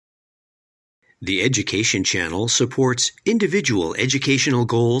The Education Channel supports individual educational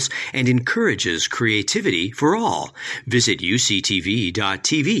goals and encourages creativity for all. Visit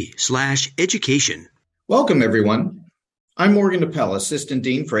uctv.tv/education. Welcome, everyone. I'm Morgan Appel, Assistant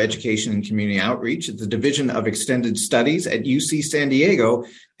Dean for Education and Community Outreach at the Division of Extended Studies at UC San Diego,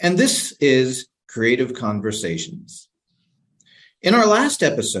 and this is Creative Conversations. In our last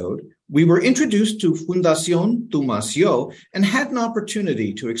episode, we were introduced to Fundación Tu Más Yo and had an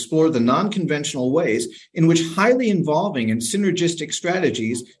opportunity to explore the non-conventional ways in which highly involving and synergistic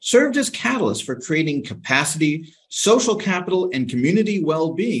strategies served as catalysts for creating capacity, social capital, and community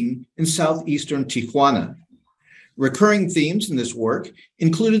well-being in southeastern Tijuana. Recurring themes in this work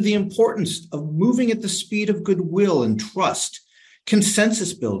included the importance of moving at the speed of goodwill and trust,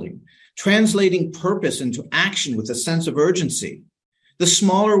 consensus building, translating purpose into action with a sense of urgency, the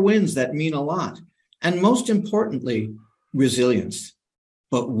smaller wins that mean a lot, and most importantly, resilience.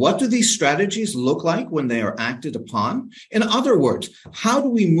 But what do these strategies look like when they are acted upon? In other words, how do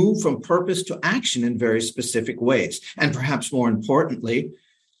we move from purpose to action in very specific ways? And perhaps more importantly,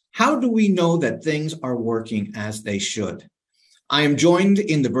 how do we know that things are working as they should? I am joined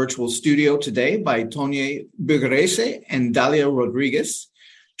in the virtual studio today by Tonie Bugarese and Dalia Rodriguez,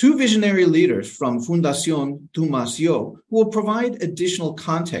 two visionary leaders from Fundación Tu Más Yo, who will provide additional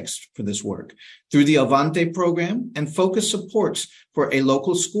context for this work through the Avante program and focus supports for a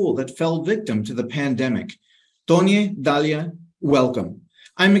local school that fell victim to the pandemic. Tonie, Dalia, welcome.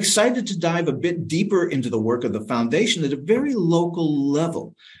 I'm excited to dive a bit deeper into the work of the foundation at a very local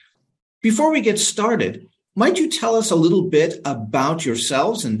level. Before we get started, might you tell us a little bit about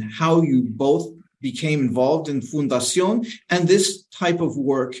yourselves and how you both became involved in Fundación and this type of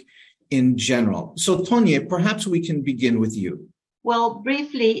work in general? So, Tonie, perhaps we can begin with you. Well,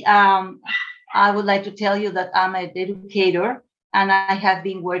 briefly, I would like to tell you that I'm an educator and I have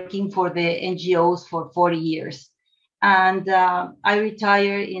been working for the NGOs for 40 years. And I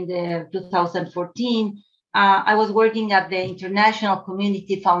retired in the 2014. I was working at the International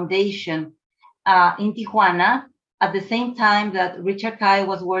Community Foundation in Tijuana, at the same time that Richard Kai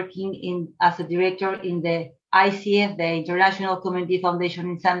was working as a director in the ICF, the International Community Foundation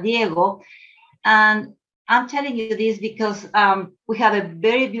in San Diego. And I'm telling you this because we have a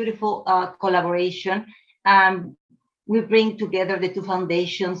very beautiful collaboration. We bring together the two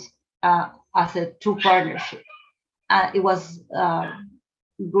foundations as a true partnership. It was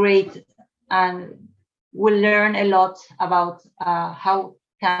great, and we learn a lot about how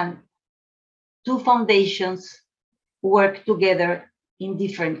can two foundations work together in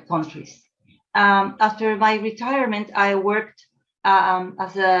different countries. After my retirement, I worked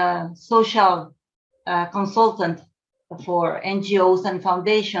as a social consultant for NGOs and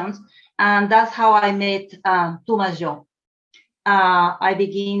foundations, and that's how I met Tu Más Yo.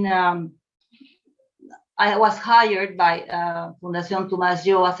 I was hired by Fundación Tu Más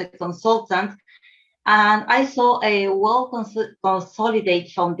Yo as a consultant, and I saw a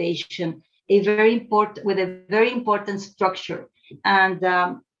well-consolidated foundation, with a very important structure, and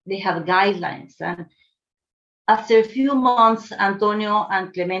they have guidelines. And after a few months, Antonio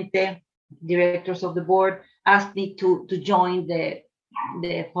and Clemente, directors of the board, asked me to join the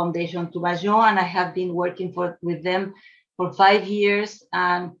Foundation Tu Más Yo, and I have been working with them for 5 years,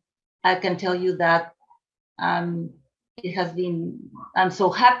 and I can tell you that it has been. I'm so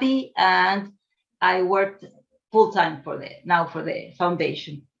happy, and I worked full-time for the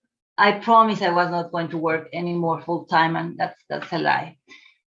foundation. I promised I was not going to work anymore full-time, and that's a lie.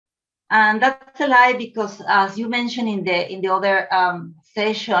 And that's a lie because, as you mentioned in the other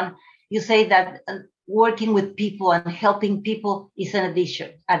session, you say that working with people and helping people is an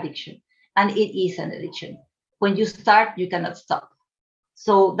addiction, and it is an addiction. When you start, you cannot stop.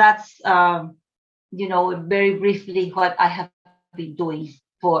 So that's very briefly what I have been doing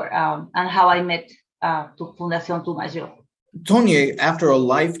and how I met to Fundación Tu Más Yo. Tonie, after a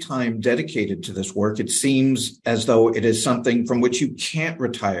lifetime dedicated to this work, it seems as though it is something from which you can't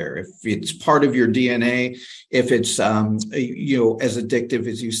retire. If it's part of your DNA, if it's, as addictive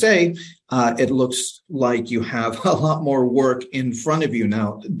as you say, it looks like you have a lot more work in front of you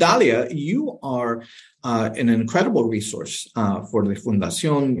now. Dalia, you are an incredible resource for the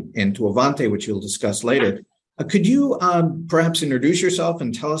Fundación and to Avante, which you'll discuss later. Could you perhaps introduce yourself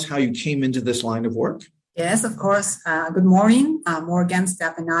and tell us how you came into this line of work? Yes, of course. Good morning, Morgan,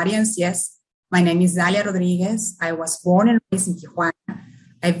 staff, and audience. Yes, my name is Dalia Rodriguez. I was born and raised in Tijuana.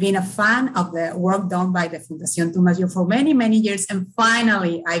 I've been a fan of the work done by the Fundación Tu Más Yo for many, many years, and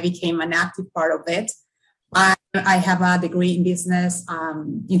finally I became an active part of it. I have a degree in business,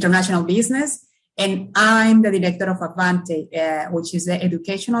 international business, And I'm the director of Avante, which is the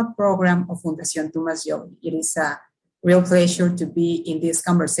educational program of Fundación Tomás Yo. It is a real pleasure to be in this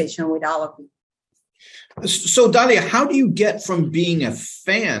conversation with all of you. So, Dalia, how do you get from being a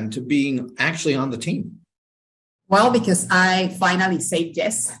fan to being actually on the team? Well, because I finally said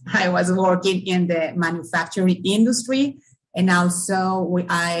yes. I was working in the manufacturing industry, and also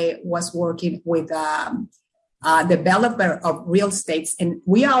I was working with developer of real estates, and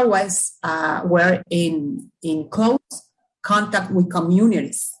we always were in close contact with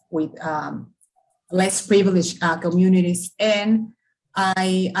communities, with less privileged communities, and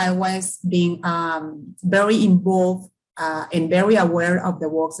I was being very involved and very aware of the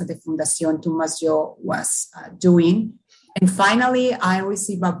works that the Fundación Tomás Yo was doing. And finally, I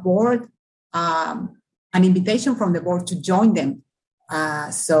received a board, an invitation from the board to join them.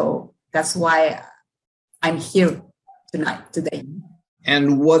 So that's why I'm here today.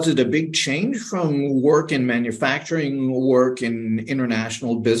 And was it a big change from work in manufacturing, work in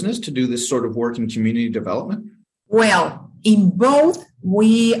international business to do this sort of work in community development? Well, in both,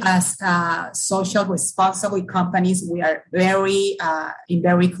 we as social responsible companies, we are in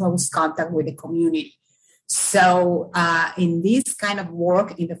very close contact with the community. So in this kind of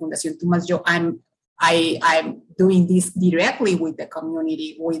work in the Fundación Tomás Yo, I'm doing this directly with the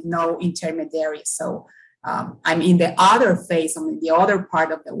community with no intermediary. So I'm in the other phase, I'm in the other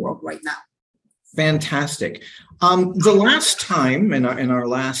part of the work right now. Fantastic. The last time in our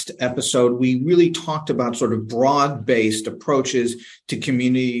last episode, we really talked about sort of broad-based approaches to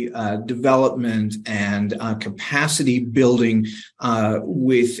community development and capacity building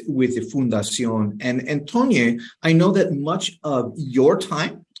with the Fundación. And Antonio, I know that much of your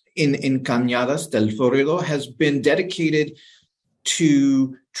time in Cañadas del Florido has been dedicated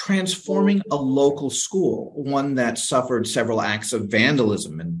to transforming a local school, one that suffered several acts of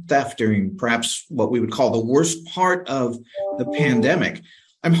vandalism and theft during perhaps what we would call the worst part of the pandemic.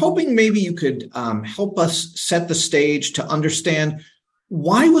 I'm hoping maybe you could help us set the stage to understand,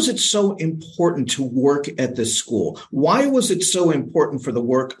 why was it so important to work at this school? Why was it so important for the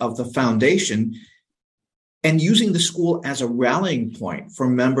work of the foundation and using the school as a rallying point for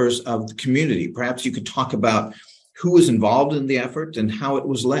members of the community? Perhaps you could talk about who was involved in the effort and how it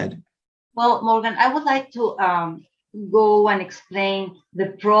was led. Well, Morgan, I would like to go and explain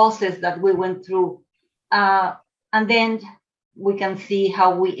the process that we went through, and then we can see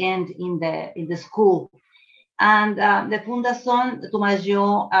how we end in the school. And the Fundación Tomás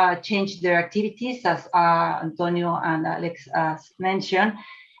Yo changed their activities, as Antonio and Alex mentioned,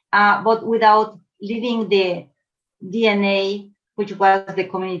 but without leaving the DNA, which was the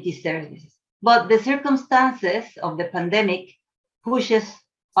community services. But the circumstances of the pandemic pushes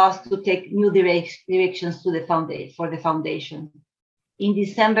us to take new directions to for the foundation. In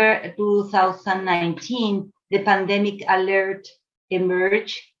December 2019, the pandemic alert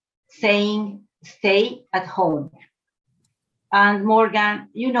emerged saying, stay at home. And Morgan,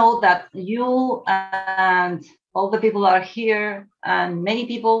 you know that you and all the people are here, and many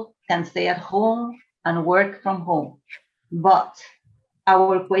people can stay at home and work from home. But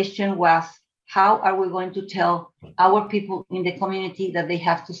our question was, how are we going to tell our people in the community that they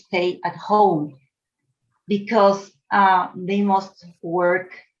have to stay at home because they must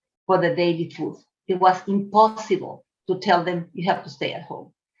work for the daily food? It was impossible to tell them you have to stay at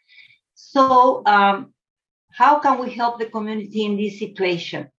home. So how can we help the community in this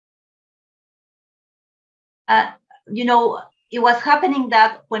situation? It was happening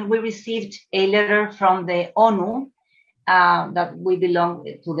that when we received a letter from the ONU, that we belong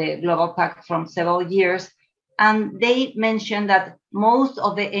to the Global Pact from several years, and they mentioned that most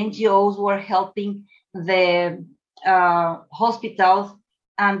of the NGOs were helping the hospitals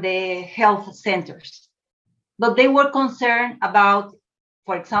and the health centers. But they were concerned about,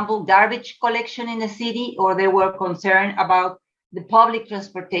 for example, garbage collection in the city, or they were concerned about the public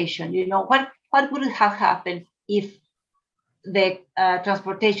transportation. What would have happened if the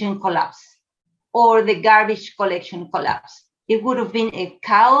transportation collapsed or the garbage collection collapsed? It would have been a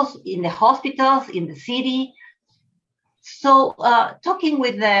chaos in the hospitals, in the city. So talking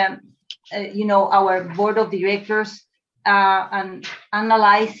with our board of directors and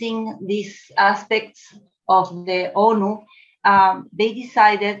analyzing these aspects of the ONU, they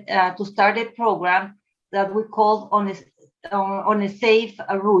decided to start a program that we called on a safe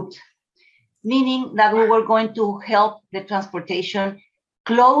route, meaning that we were going to help the transportation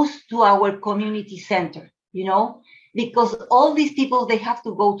close to our community center, because all these people, they have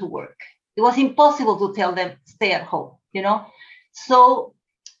to go to work. It was impossible to tell them stay at home, So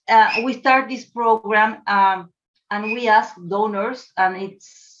we start this program and we ask donors, and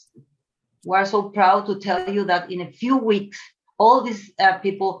it's we're so proud to tell you that in a few weeks, all these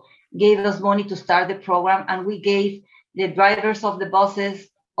people gave us money to start the program, and we gave the drivers of the buses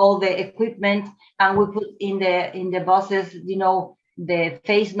all the equipment, and we put in the buses, the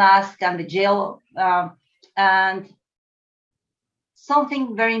face mask and the gel, and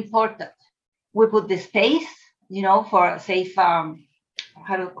something very important, we put the space, for safe, how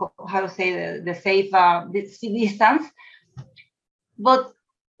to say the safe distance. But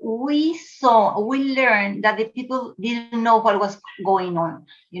we learned that the people didn't know what was going on.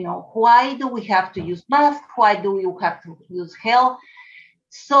 Why do we have to use masks? Why do we have to use gel?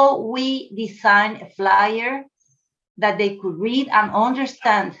 So we designed a flyer that they could read and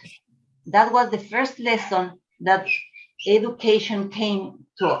understand. That was the first lesson that education came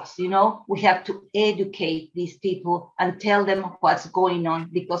to us. We have to educate these people and tell them what's going on,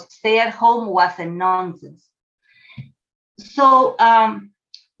 because stay at home was a nonsense. So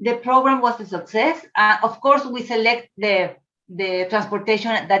the program was a success. Of course, we select the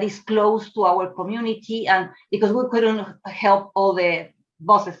transportation that is close to our community, and because we couldn't help all the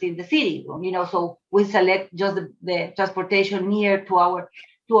buses in the city, so we select just the transportation near to our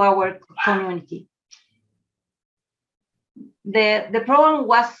community. The program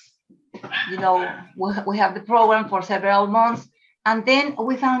was, we have the program for several months, and then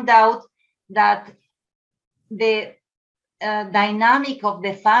we found out that the dynamic of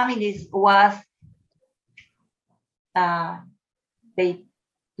the families was they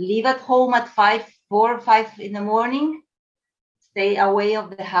leave at home at 4 or 5 in the morning, stay away of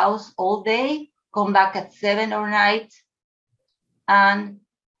the house all day, come back at 7 or 8, and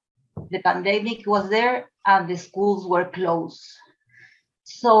the pandemic was there and the schools were closed.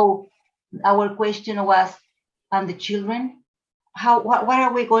 So our question was, and the children, what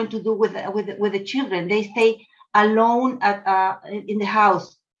are we going to do with the children? They stay alone in the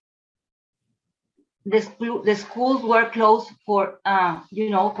house. The schools were closed for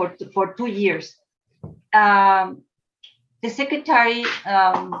 2 years. The Secretary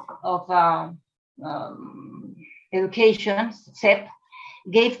of Education, SEP,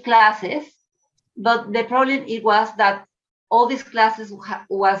 gave classes, but the problem it was that all these classes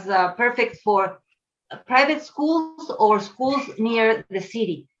was perfect for private schools or schools near the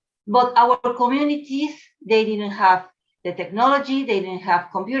city. But our communities, they didn't have the technology, they didn't have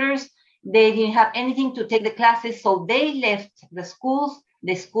computers, they didn't have anything to take the classes, so they left the schools.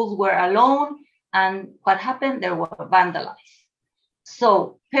 The schools were alone, and what happened? They were vandalized.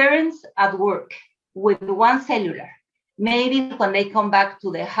 So parents at work with one cellular, maybe when they come back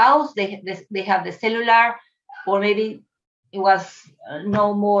to the house, they have the cellular, or maybe it was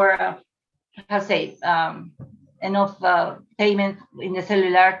no more, enough payment in the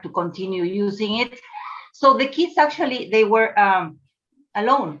cellular to continue using it. So the kids actually, they were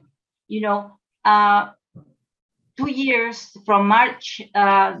alone, 2 years from March,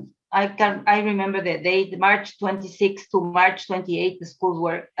 I remember the date, March 26 to March 28, the schools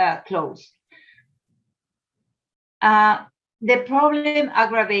were closed. The problem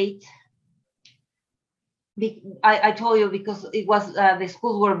aggravates, I told you, because it was the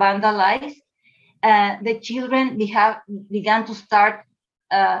schools were vandalized. The children began to start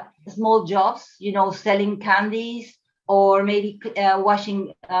small jobs, selling candies or maybe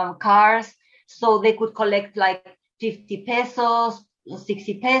washing cars, so they could collect like 50 pesos,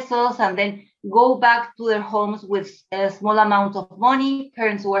 60 pesos, and then go back to their homes with a small amount of money.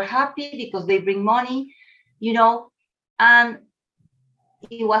 Parents were happy because they bring money, and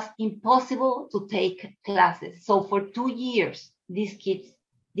it was impossible to take classes. So for 2 years, these kids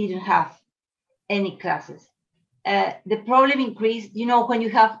didn't have any classes. The problem increased, when you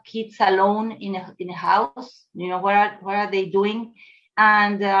have kids alone in a house, what are they doing?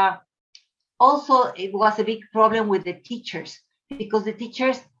 And also it was a big problem with the teachers, because the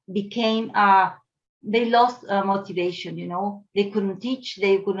teachers became, they lost motivation, they couldn't teach,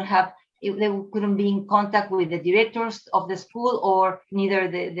 they couldn't be in contact with the directors of the school, or neither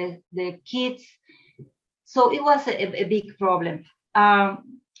the kids. So it was a big problem.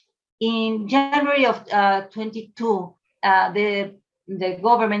 In January of 22, the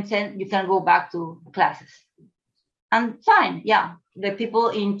government said you can go back to classes. And fine, yeah. The people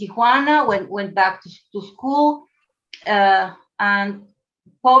in Tijuana went back to school, and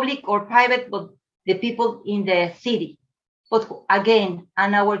public or private, but the people in the city. But again,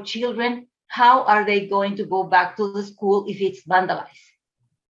 and our children, how are they going to go back to the school if it's vandalized?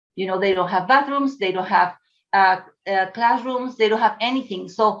 They don't have bathrooms, they don't have classrooms, they don't have anything.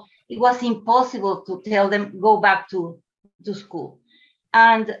 So it was impossible to tell them go back to school.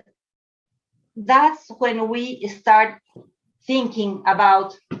 And that's when we start thinking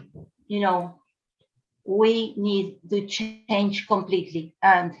about, we need to change completely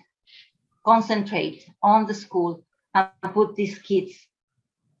and concentrate on the school and put these kids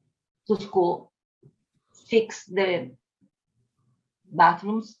to school, fix the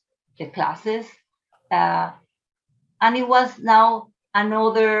bathrooms, the classes, and it was now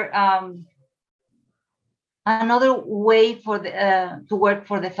another way for to work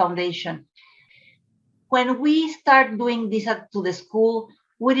for the foundation. When we start doing this to the school,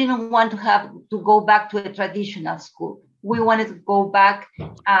 we didn't want to have to go back to a traditional school. We wanted to go back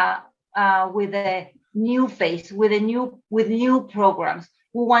with a new face, with new programs.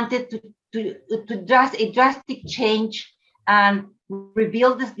 We wanted to a drastic change and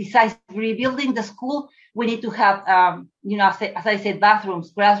rebuilding the school. We need to have, as I said,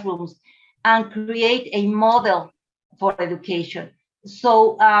 bathrooms, classrooms, and create a model for education.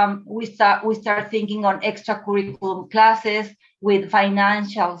 So we start thinking on extracurriculum classes with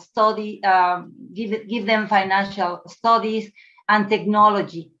financial study, give them financial studies and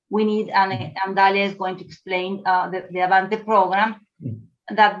technology. We need, and Dalia is going to explain the Avante program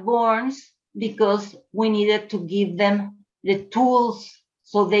that borns because we needed to give them the tools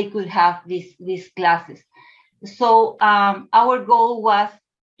so they could have these classes. So our goal was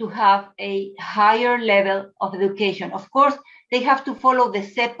to have a higher level of education. Of course, they have to follow the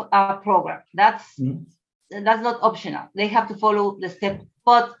STEP program. That's not optional. They have to follow the STEP,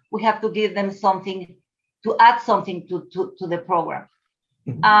 but we have to give them something, to add something to the program.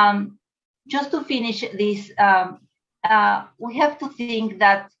 Just to finish this, we have to think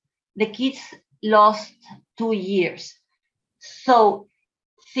that the kids lost 2 years. So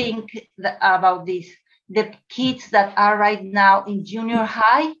think about this. The kids that are right now in junior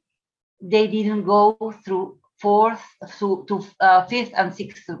high, they didn't go through fifth and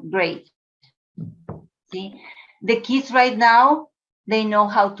sixth grade. See, the kids right now, they know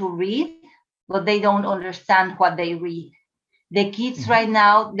how to read, but they don't understand what they read. The kids right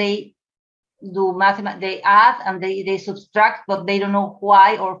now, they do mathematics, they add and they subtract, but they don't know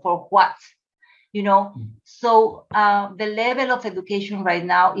why or for what, So the level of education right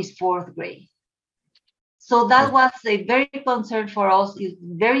now is 4th grade. So that was a very concern for us. It's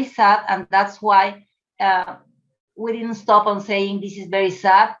very sad, and that's why we didn't stop on saying this is very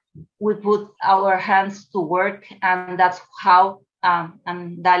sad. We put our hands to work, and that's how,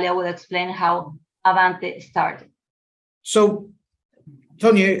 and Dalia will explain how Avante started. So,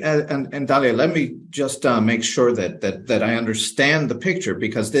 Tonia and Dalia, let me just make sure that I understand the picture,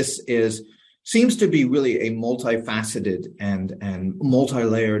 because this seems to be really a multifaceted and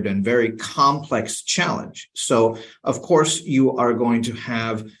multi-layered and very complex challenge. So, of course, you are going to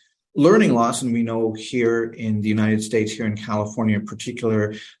have learning loss, and we know here in the United States, here in California in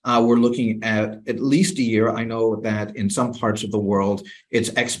particular, we're looking at least a year. I know that in some parts of the world,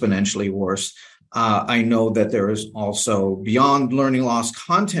 it's exponentially worse. I know that there is also, beyond learning loss,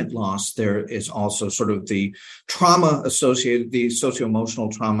 content loss, there is also sort of the trauma associated, the socio-emotional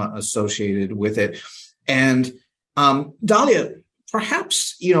trauma associated with it. And Dalia,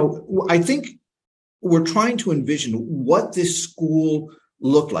 perhaps, I think we're trying to envision what this school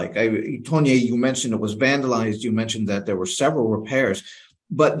looked like. Tonia, you mentioned it was vandalized. You mentioned that there were several repairs.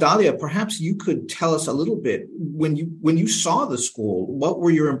 But Dalia, perhaps you could tell us a little bit, when you saw the school, what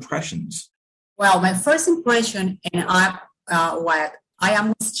were your impressions? Well, my first impression, and what I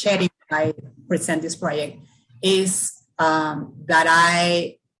am sharing when I present this project, is that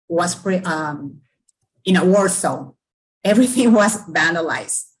I was in a war zone. Everything was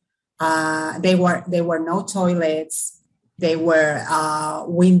vandalized. There were no toilets. There were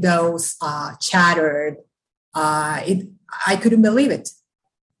windows shattered. I couldn't believe it.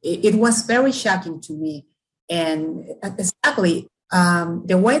 It was very shocking to me, and exactly.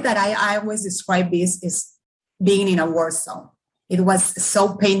 The way that I always describe this is being in a war zone. It was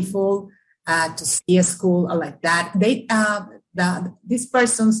so painful to see a school like that. These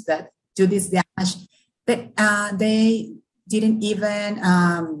persons that do this damage, they didn't even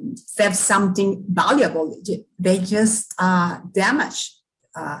have something valuable. They just damaged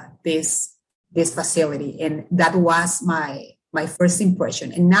this facility, and that was my first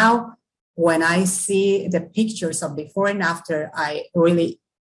impression. And now, when I see the pictures of before and after, I really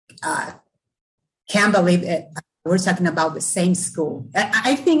can't believe it. We're talking about the same school.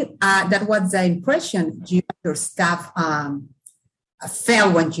 I think that was the impression your staff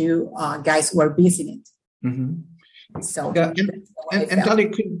felt when you guys were visiting. Mm-hmm. So, and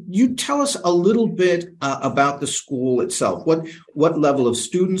Dalia, could you tell us a little bit about the school itself? What level of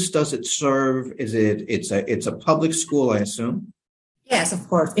students does it serve? It's a public school, I assume? Yes, of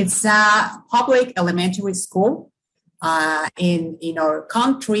course. It's a public elementary school. In our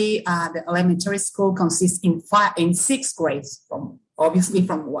country, the elementary school consists in 6 grades, from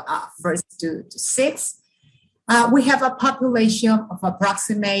first to 6. We have a population of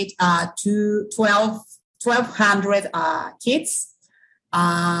approximate 1,200 kids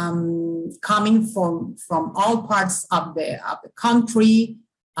coming from all parts of the country.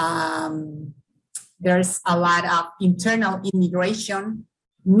 There's a lot of internal immigration.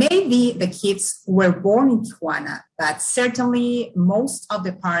 Maybe the kids were born in Tijuana, but certainly most of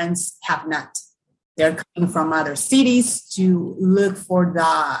the parents have not. They're coming from other cities to look for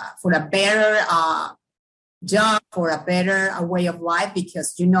a better job, for a better way of life,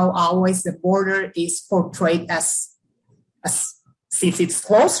 because always the border is portrayed as since it's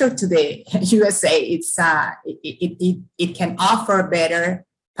closer to the USA, it can offer better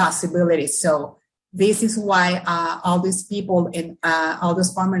possibilities. So this is why all these people and all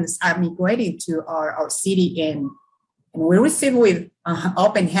those farmers are migrating to our city, and we receive with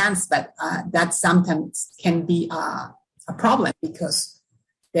open hands, but that sometimes can be a problem because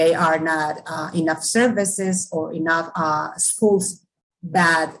they are not enough services or enough schools.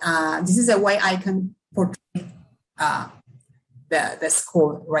 But this is a way I can portray the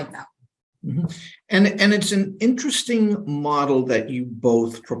school right now. Mm-hmm. And it's an interesting model that you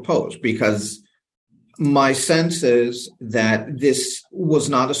both propose, because my sense is that this was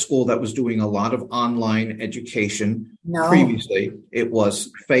not a school that was doing a lot of online education previously. It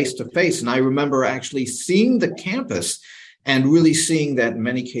was face-to-face. And I remember actually seeing the campus and really seeing that in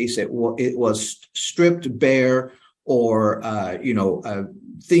many cases it was stripped bare, or,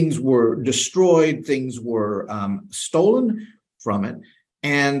 things were destroyed, things were stolen from it.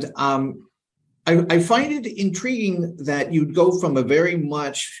 And I find it intriguing that you'd go from a very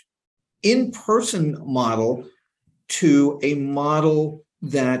much in-person model to a model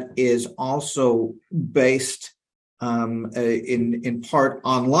that is also based in part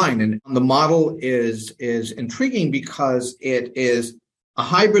online. And the model is intriguing because it is a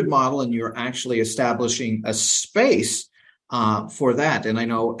hybrid model, and you're actually establishing a space for that. And I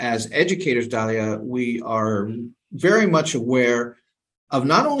know as educators, Dalia, we are very much aware of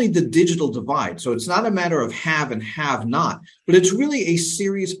not only the digital divide, so it's not a matter of have and have not, but it's really a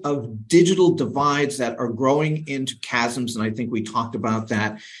series of digital divides that are growing into chasms. And I think we talked about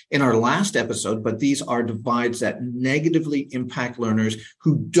that in our last episode, but these are divides that negatively impact learners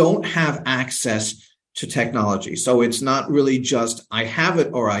who don't have access to technology. So it's not really just I have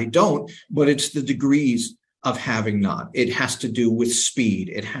it or I don't, but it's the degrees of having not. It has to do with speed.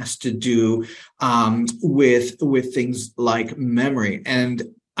 It has to do with things like memory. And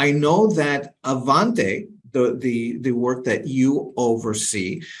I know that Avante, the work that you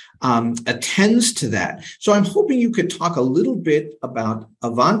oversee, attends to that. So I'm hoping you could talk a little bit about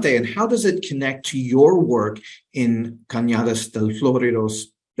Avante and how does it connect to your work in Cañadas del Florero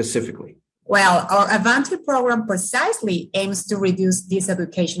specifically? Well, our Avante program precisely aims to reduce this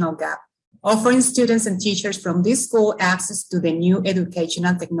educational gap, offering students and teachers from this school access to the new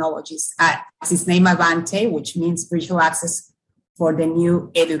educational technologies. As its name Avante, which means virtual access for the new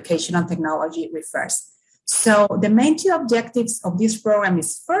educational technology, refers. So the main 2 objectives of this program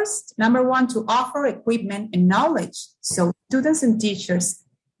is first, number 1, to offer equipment and knowledge so students and teachers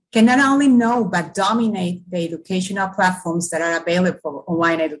can not only know but dominate the educational platforms that are available for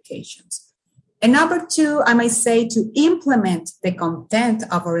online educations. And number 2, I might say, to implement the content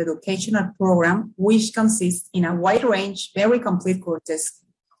of our educational program, which consists in a wide range, very complete courses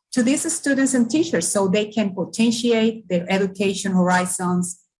to these students and teachers so they can potentiate their education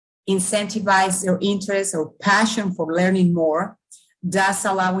horizons, incentivize their interest or passion for learning more, thus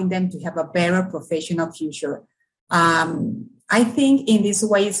allowing them to have a better professional future. I think in this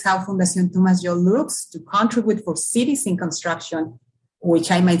way is how Fundación Tomás Yo looks to contribute for cities in construction, which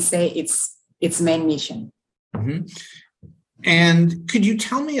I might say its main mission. Mm-hmm. And could you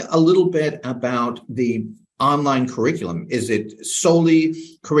tell me a little bit about the online curriculum? Is it solely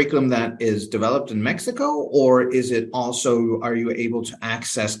curriculum that is developed in Mexico, or is it also, are you able to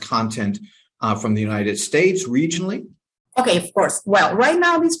access content from the United States regionally? Okay, of course. Well, right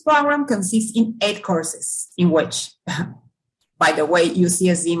now this program consists in 8 courses in which, by the way,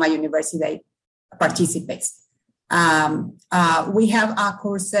 UCSD, my university, participates. We have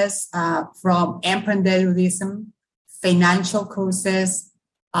courses from emprendedurism, financial courses.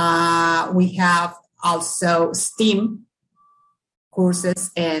 We have also STEAM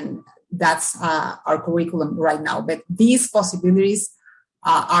courses, and that's our curriculum right now. But these possibilities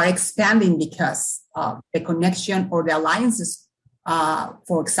are expanding because of the connection or the alliances.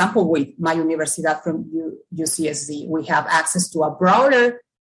 For example, with my universidad from UCSD, we have access to a broader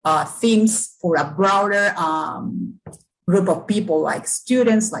themes for a broader group of people, like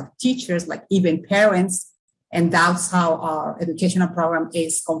students, like teachers, like even parents. And that's how our educational program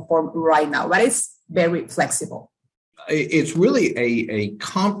is conformed right now. But it's very flexible. It's really a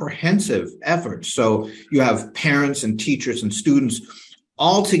comprehensive effort. So you have parents and teachers and students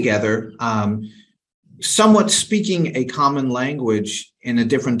all together, somewhat speaking a common language in a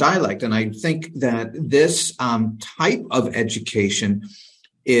different dialect. And I think that this type of education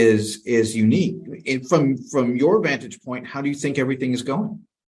is unique. From your vantage point, how do you think everything is going?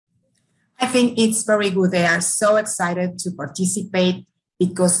 I think it's very good. They are so excited to participate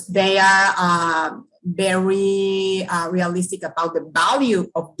because they are very realistic about the value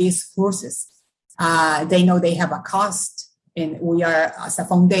of these courses. They know they have a cost, and we are, as a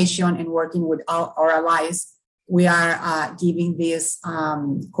foundation and working with our allies, we are giving these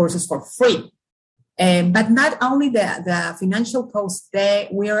courses for free. But not only the financial cost,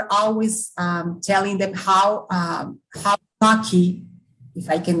 we are always telling them how lucky, if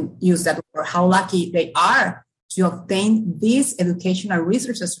I can use that word, how lucky they are to obtain these educational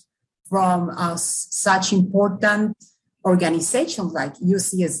resources from such important organizations like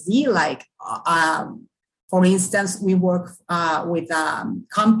UCSD. Like, for instance, we work with a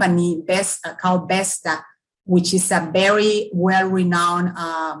company called Vesta, which is a very well-renowned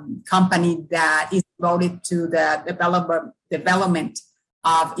company that is devoted to the development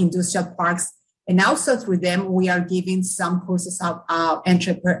of industrial parks. And also through them, we are giving some courses of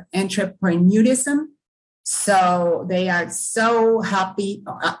entrepreneurism. So they are so happy,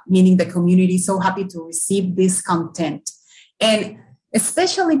 meaning the community, so happy to receive this content. And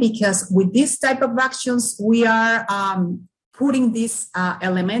especially because with this type of actions, we are putting this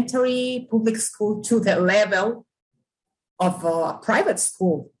elementary public school to the level of a private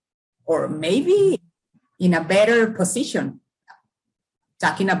school, or maybe in a better position,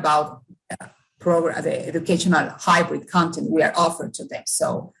 talking about the educational hybrid content we are offering to them.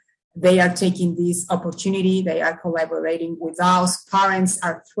 So they are taking this opportunity. They are collaborating with us. Parents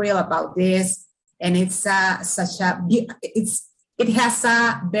are thrilled about this. And it's it has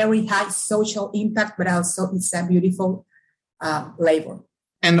a very high social impact, but also it's a beautiful labor.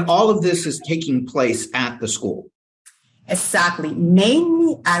 And all of this is taking place at the school. Exactly.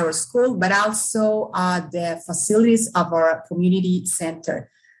 Mainly at our school, but also the facilities of our community center.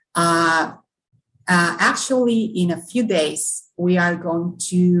 Actually, in a few days, we are going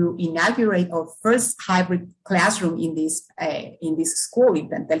to inaugurate our first hybrid classroom in this school in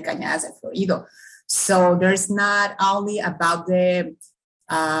Plantel Cañadas de Florido. So there's not only about the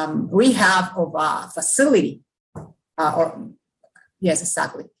rehab of a facility, yes,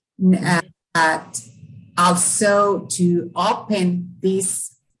 exactly, but also to open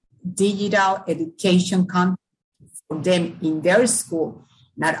this digital education content for them in their school,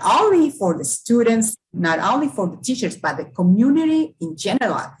 not only for the students, not only for the teachers, but the community in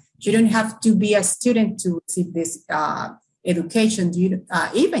general. You don't have to be a student to receive this education. You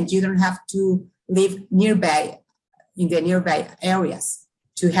don't have to live nearby, in the nearby areas,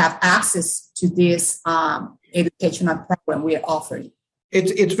 to have access to this educational program we are offering.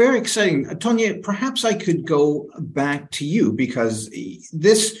 It's very exciting. Tonya, perhaps I could go back to you, because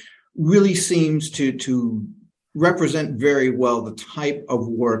this really seems to represent very well the type of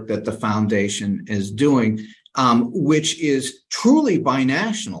work that the foundation is doing, which is truly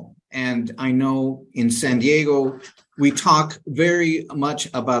binational. And I know in San Diego, we talk very much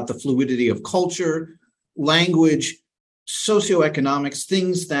about the fluidity of culture, language, socioeconomics,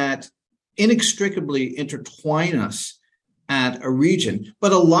 things that inextricably intertwine us at a region.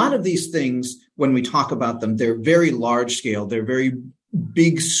 But a lot of these things, when we talk about them, they're very large scale. They're very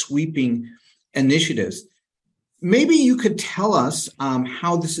big, sweeping initiatives. Maybe you could tell us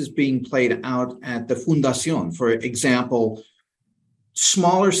how this is being played out at the Fundación. For example,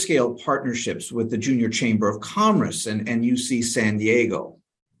 smaller scale partnerships with the Junior Chamber of Commerce and UC San Diego.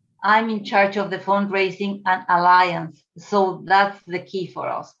 I'm in charge of the fundraising and alliance. So that's the key for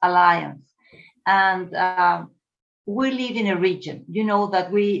us, alliance. And we live in a region, that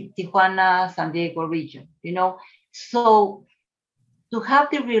Tijuana, San Diego region, So to have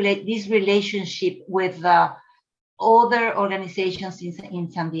this relationship with other organizations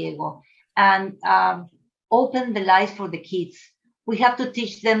in San Diego and open the lives for the kids, we have to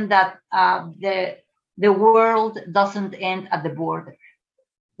teach them that the world doesn't end at the border,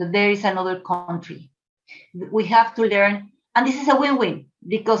 that there is another country. We have to learn, and this is a win-win,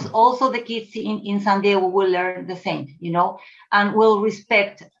 because also the kids in San Diego will learn the same, and will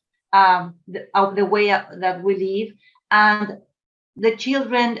respect the way that we live. And the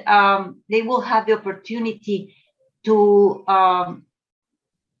children, they will have the opportunity to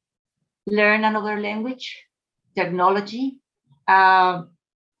learn another language, technology,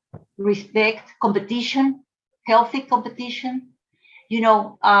 respect, competition, healthy competition,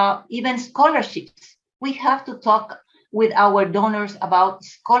 even scholarships. We have to talk with our donors about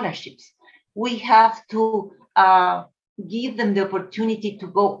scholarships. We have to give them the opportunity to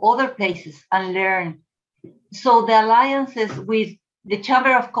go other places and learn. So the alliances with the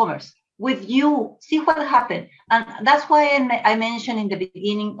Chamber of Commerce, with you, see what happened. And that's why I mentioned in the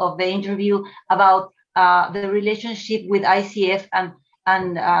beginning of the interview about the relationship with ICF and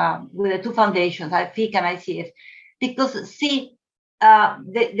with the two foundations, FIC and ICF. Because see,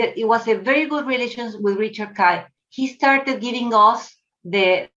 it was a very good relationship with Richard Kai. He started giving us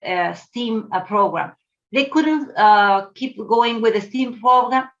the STEAM program. They couldn't keep going with the STEAM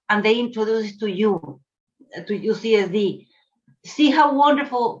program, and they introduced it to you, to UCSD. See how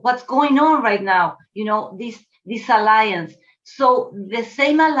wonderful what's going on right now, this alliance. So the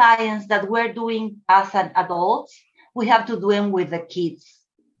same alliance that we're doing as an adults, we have to do them with the kids.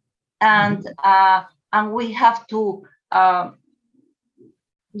 And we have to, I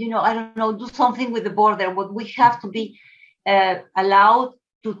don't know, do something with the border, but we have to be allowed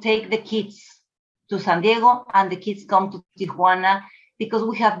to take the kids to San Diego and the kids come to Tijuana, because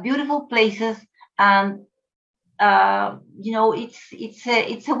we have beautiful places and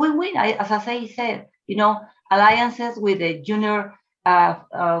it's a win-win. As I said, alliances with the junior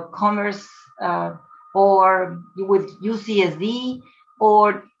commerce or with UCSD,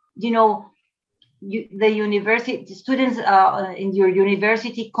 or the university students in your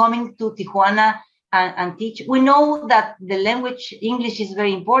university coming to Tijuana and teach. We know that the language English is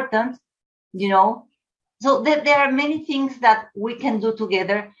very important, so there are many things that we can do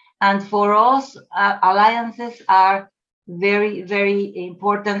together. And for us, alliances are very, very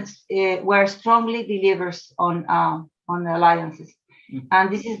important. We're strongly believers on alliances. Mm-hmm.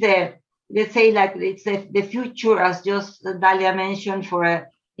 And this is let's say, like, it's the future, as just Dalia mentioned, for an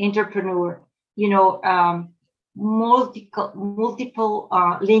entrepreneur, multiple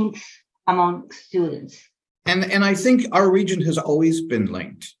links among students. And I think our region has always been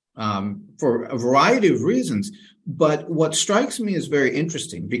linked for a variety of reasons. But what strikes me is very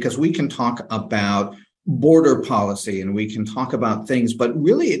interesting, because we can talk about border policy and we can talk about things, but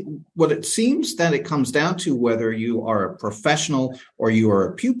really what it seems that it comes down to, whether you are a professional or you are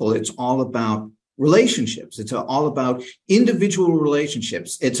a pupil, it's all about relationships. It's all about individual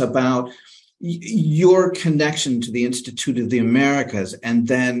relationships. It's about your connection to the Institute of the Americas, and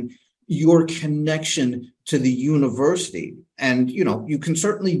then your connection to the university. And, you can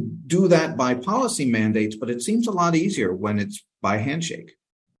certainly do that by policy mandates, but it seems a lot easier when it's by handshake.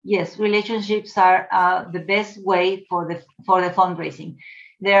 Yes, relationships are the best way for the fundraising.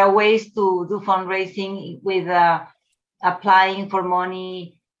 There are ways to do fundraising with applying for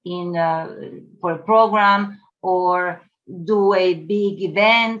money for a program or do a big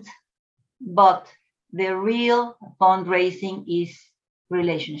event, but the real fundraising is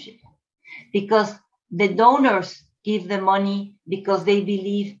relationship, because the donors give the money because they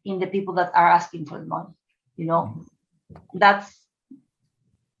believe in the people that are asking for the money. That's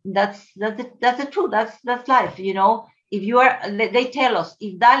the truth. That's life. If you are, they tell us,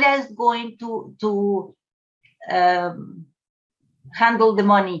 if Dalia is going to handle the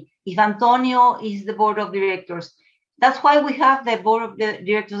money, if Antonio is the board of directors, that's why we have the board of the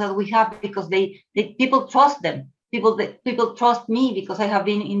directors that we have, because people trust them. People trust me because I have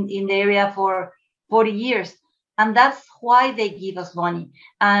been in the area for 40 years. And that's why they give us money.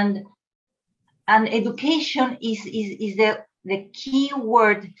 And education is the key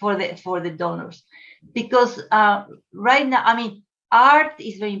word for the donors, because right now, art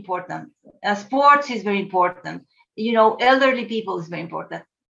is very important. Sports is very important. Elderly people is very important.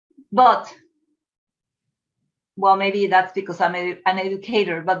 But, well, maybe that's because I'm an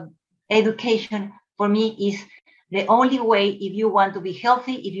educator, but education for me is the only way. If you want to be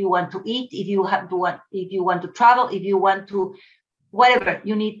healthy, if you want to eat, if you want to travel, if you want to, whatever,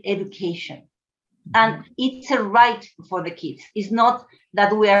 you need education. And it's a right for the kids. It's not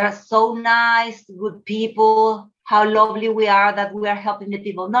that we are so nice, good people, how lovely we are, that we are helping the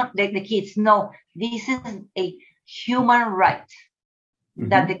people, not the kids. No, this is a human right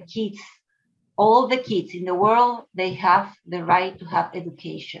that the kids, all the kids in the world, they have the right to have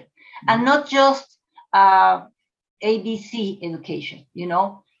education, and not just ABC education.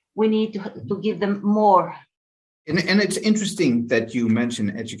 We need to give them more. And it's interesting that you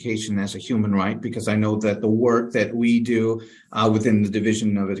mention education as a human right, because I know that the work that we do within the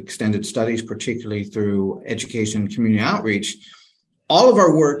Division of Extended Studies, particularly through education and community outreach, all of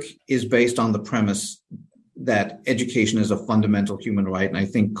our work is based on the premise that education is a fundamental human right. And I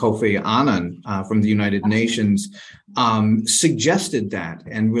think Kofi Annan from the United Nations suggested that,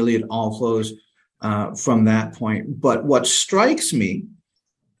 and really it all flows from that point. But what strikes me,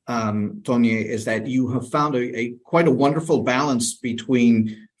 Tonia, is that you have found a quite a wonderful balance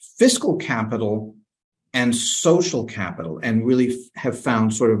between fiscal capital and social capital, and really have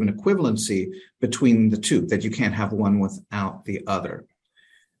found sort of an equivalency between the two, that you can't have one without the other.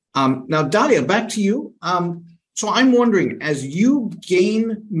 Now, Dalia, back to you. So I'm wondering, as you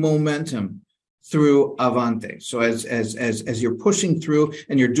gain momentum through Avante, so as you're pushing through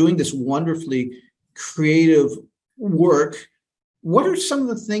and you're doing this wonderfully creative work, what are some of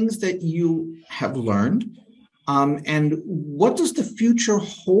the things that you have learned? And what does the future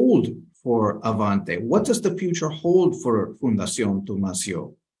hold for Avante? What does the future hold for Fundación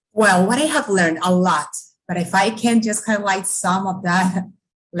Tomasio? Well, what I have learned a lot, but if I can just highlight some of that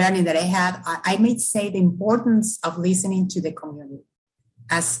learning that I had, I may say the importance of listening to the community.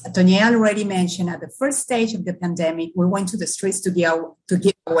 As Tonia already mentioned, at the first stage of the pandemic, we went to the streets to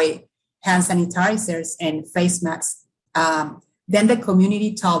give away hand sanitizers and face masks. Then the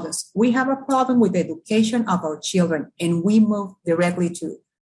community told us, we have a problem with the education of our children, and we moved directly to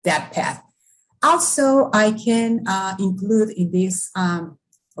that path. Also, I can include in this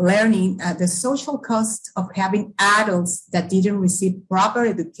learning the social cost of having adults that didn't receive proper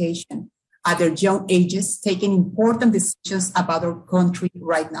education at their young ages, taking important decisions about our country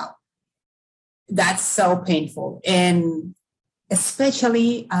right now. That's so painful. And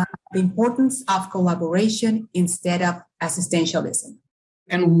especially the importance of collaboration instead of assistantialism.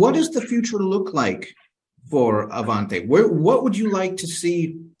 And what does the future look like for Avante? What would you like to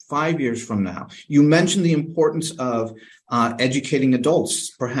see 5 years from now? You mentioned the importance of educating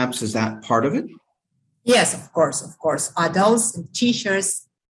adults. Perhaps is that part of it? Yes, of course. Adults and teachers,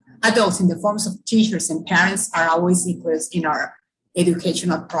 adults in the forms of teachers and parents are always equals in our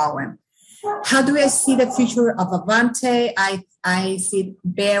educational program. How do I see the future of Avante? I see it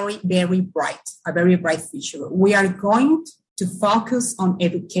very, very bright, a very bright future. We are going to focus on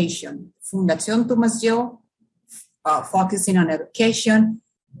education. Fundación Tomasio, focusing on education,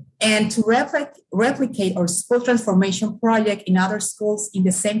 and to replicate our school transformation project in other schools in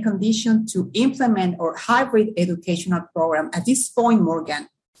the same condition to implement our hybrid educational program. At this point, Morgan,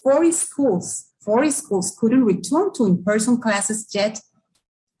 40 schools couldn't return to in-person classes yet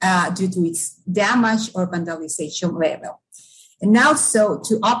due to its damage or vandalization level. And now, so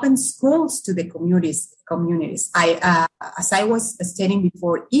to open schools to the communities, as I was stating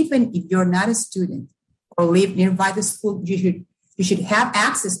before, even if you're not a student or live nearby the school, you should have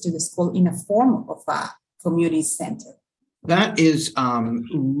access to the school in a form of a community center. That is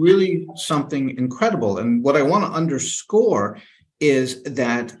really something incredible. And what I want to underscore is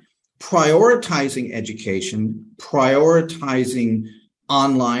that prioritizing education, prioritizing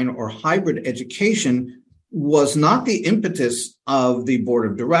online or hybrid education was not the impetus of the board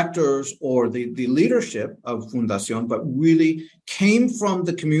of directors or the leadership of Fundación, but really came from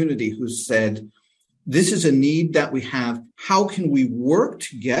the community who said, this is a need that we have. How can we work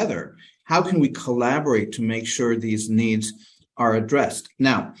together? How can we collaborate to make sure these needs are addressed?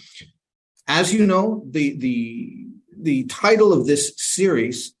 Now, as you know, the title of this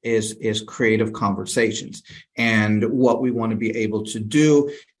series is Creative Conversations. And what we want to be able to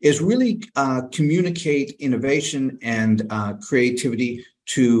do is really communicate innovation and creativity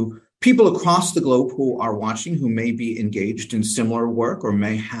to people across the globe who are watching, who may be engaged in similar work or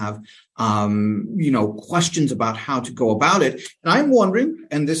may have questions about how to go about it. And I'm wondering,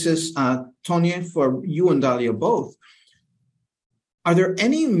 and this is Tonia, for you and Dalia both, are there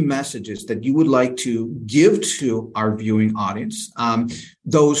any messages that you would like to give to our viewing audience,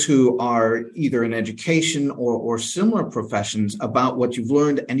 those who are either in education or similar professions, about what you've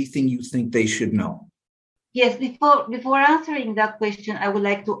learned, anything you think they should know? Yes, before answering that question, I would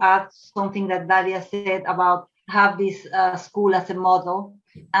like to add something that Dalia said about have this school as a model.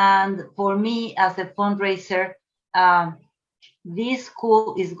 And for me, as a fundraiser, this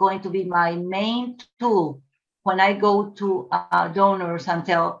school is going to be my main tool when I go to donors and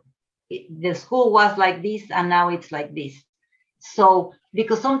tell the school was like this and now it's like this. So,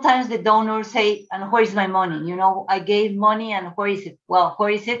 because sometimes the donors say, and where is my money? I gave money and where is it? Well,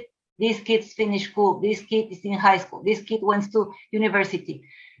 where is it? These kids finished school. This kid is in high school. This kid went to university.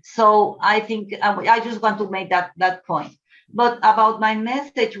 So I think I just want to make that point. But about my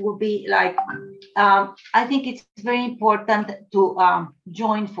message will be like, I think it's very important to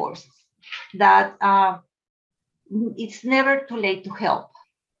join forces, that it's never too late to help,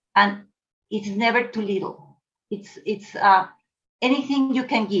 and it's never too little. It's anything you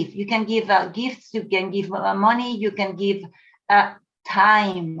can give. You can give gifts, you can give money, you can give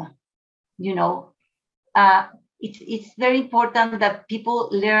time. You know, it's very important that people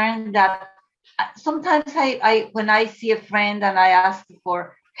learn that. Sometimes I when I see a friend and I ask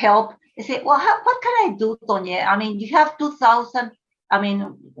for help, they say, well, what can I do, Tonya? I mean, you have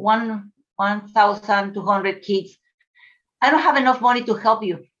 1,200 kids. I don't have enough money to help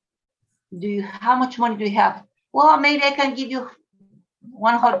you. How much money do you have? Well, maybe I can give you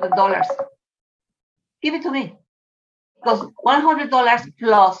 $100. Give it to me. Because $100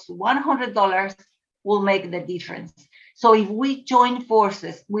 plus $100 will make the difference. So if we join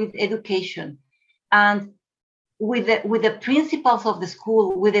forces with education and with the principals of the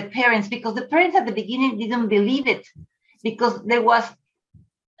school, with the parents, because the parents at the beginning didn't believe it, because there was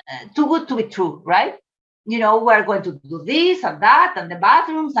too good to be true, right? You know, we're going to do this and that, and the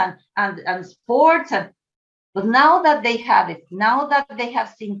bathrooms and sports, but now that they have it, now that they have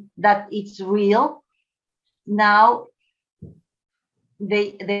seen that it's real, now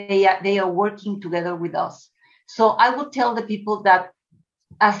they are working together with us. So I would tell the people that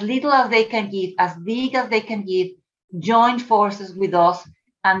as little as they can give, as big as they can give, join forces with us,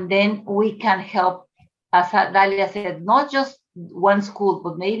 and then we can help, as Dalia said, not just one school,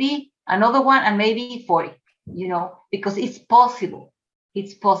 but maybe another one and maybe 40, you know, because it's possible.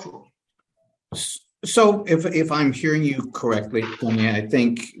 It's possible. So if I'm hearing you correctly, Tonya, I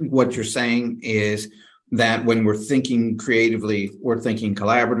think what you're saying is that when we're thinking creatively, we're thinking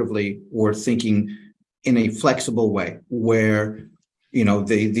collaboratively, we're thinking in a flexible way where, you know,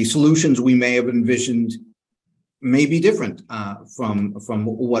 the solutions we may have envisioned may be different from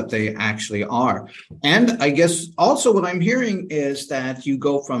what they actually are. And I guess also what I'm hearing is that you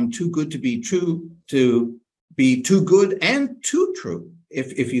go from too good to be true to be too good and too true,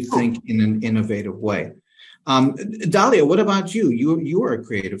 if you think in an innovative way. Dalia, what about you? You are a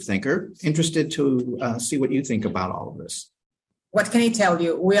creative thinker. Interested to see what you think about all of this. What can I tell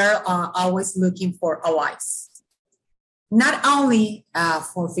you? We are always looking for allies, not only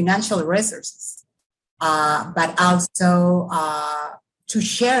for financial resources, but also to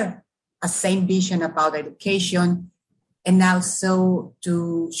share a same vision about education, and also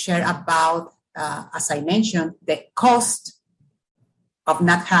to share about, as I mentioned, the cost of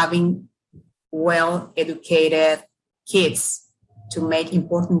not having well-educated kids to make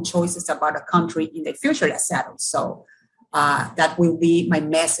important choices about a country in the future as adults. So that will be my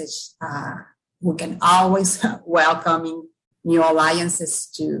message. We can always welcome new alliances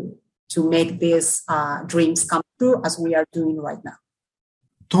to make these dreams come true, as we are doing right now.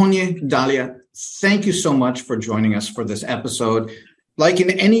 Tonya, Dalia, thank you so much for joining us for this episode. Like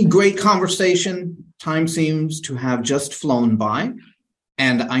in any great conversation, time seems to have just flown by.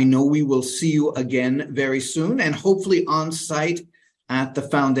 And I know we will see you again very soon, and hopefully on site at the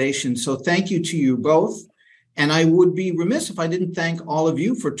foundation. So thank you to you both. And I would be remiss if I didn't thank all of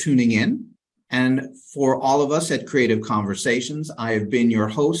you for tuning in. And for all of us at Creative Conversations, I have been your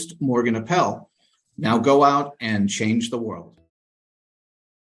host, Morgan Appel. Now go out and change the world.